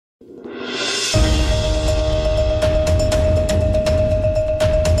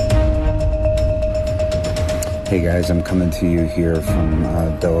Hey guys, I'm coming to you here from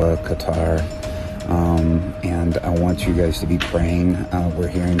Doha, Qatar, and I want you guys to be praying. We're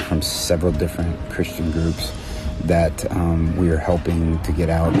hearing from several different Christian groups that we are helping to get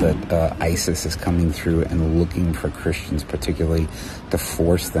out, that ISIS is coming through and looking for Christians particularly to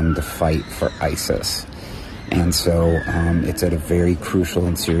force them to fight for ISIS. And so it's at a very crucial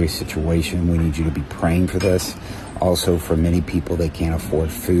and serious situation. We need you to be praying for this. Also, for many people, they can't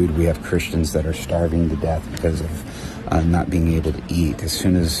afford food. We have Christians that are starving to death because of not being able to eat. As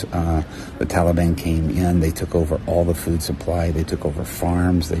soon as the Taliban came in, they took over all the food supply. They took over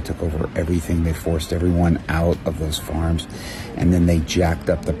farms. They took over everything. They forced everyone out of those farms. And then they jacked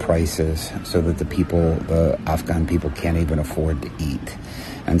up the prices so that the Afghan people can't even afford to eat.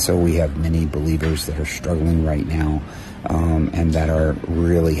 And so we have many believers that are struggling right now and that are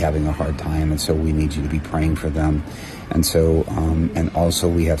really having a hard time. And so we need you to be praying for them. And so, and also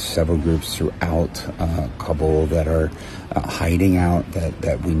we have several groups throughout Kabul that are hiding out,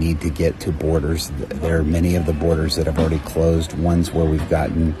 that we need to get to borders. There are many of the borders that have already closed, ones where we've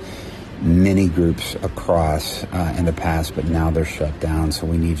gotten many groups across in the past, but now they're shut down. So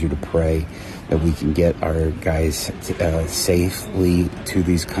we need you to pray that we can get our guys safely to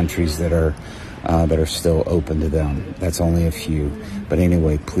these countries that are still open to them. That's only a few. But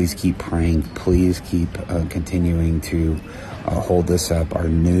anyway, please keep praying. Please keep continuing to hold this up. Our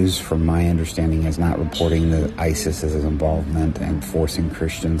news, from my understanding, is not reporting that ISIS's involvement and forcing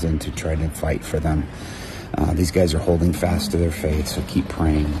Christians in to try to fight for them. These guys are holding fast to their faith, so keep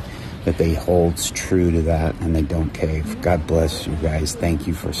praying that they hold true to that and they don't cave. God bless you guys. Thank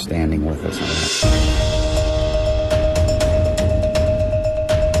you for standing with us on that.